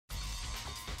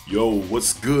Yo,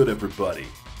 what's good everybody?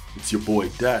 It's your boy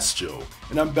Dasjo,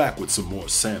 and I'm back with some more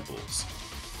samples.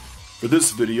 For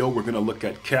this video, we're gonna look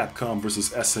at Capcom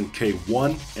vs SNK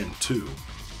 1 and 2.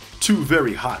 Two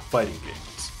very hot fighting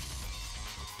games.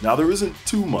 Now there isn't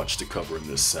too much to cover in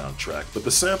this soundtrack, but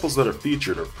the samples that are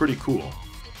featured are pretty cool.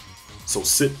 So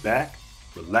sit back,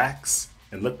 relax,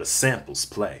 and let the samples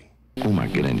play. Uma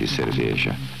grande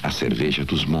cerveja, a cerveja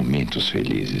dos momentos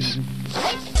felizes.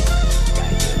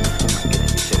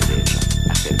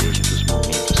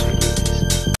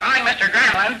 Calling Mr.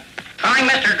 Garland. Calling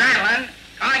Mr. Garland.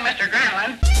 Calling Mr.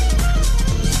 Garland.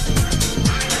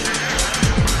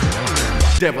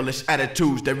 Devilish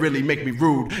attitudes that really make me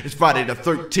rude. It's Friday the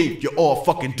 13th, you're all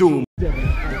fucking doomed. Devilish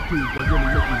attitudes that really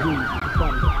make me rude. It's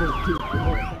Friday the 13th,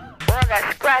 All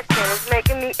that scratching is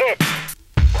making me itch.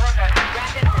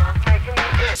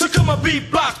 So come on,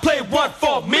 beatbox, play one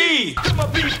for me. Come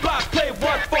on, beatbox, play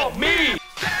one for me.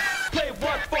 Play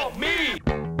one for me.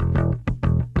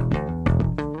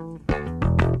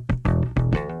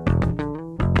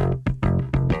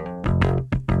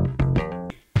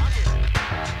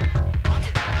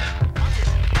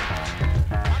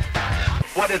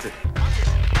 What is it?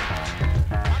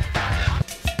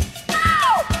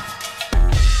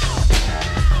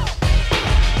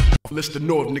 Mr.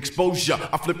 Northern Exposure,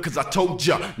 I flip cause I told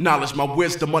ya. Knowledge, my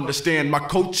wisdom, understand my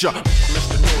culture.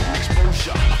 Mr. Northern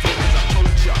Exposure, I flip cause I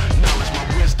told ya. Knowledge, my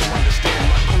wisdom, understand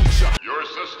my culture. Your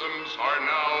systems are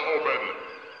now open.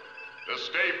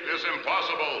 Escape is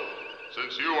impossible,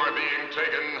 since you are being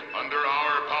taken under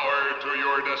our power to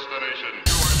your destination.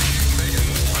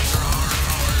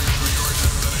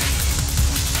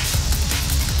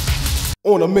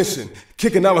 On a mission,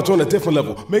 kicking knowledge on a different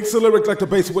level. Makes a lyric like the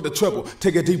bass with the treble.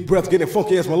 Take a deep breath, getting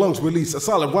funky as my lungs release. A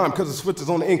solid rhyme cause the switch is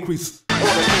on the increase. On a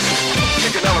mission,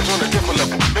 kicking knowledge on a different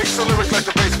level. Makes a lyric like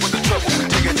the bass with the treble.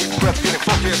 Take a deep breath, getting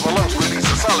funky as my lungs release.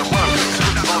 A solid rhyme cause the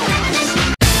switch is on the increase.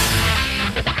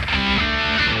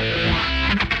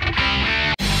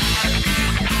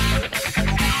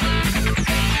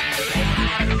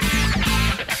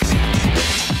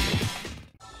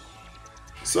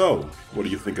 So, what do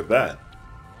you think of that?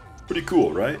 Pretty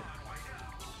cool, right?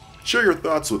 Share your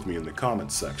thoughts with me in the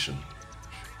comments section.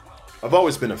 I've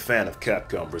always been a fan of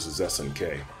Capcom vs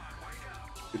SNK.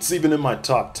 It's even in my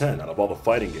top 10 out of all the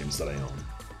fighting games that I own.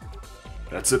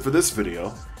 That's it for this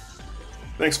video.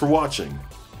 Thanks for watching,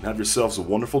 and have yourselves a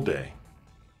wonderful day.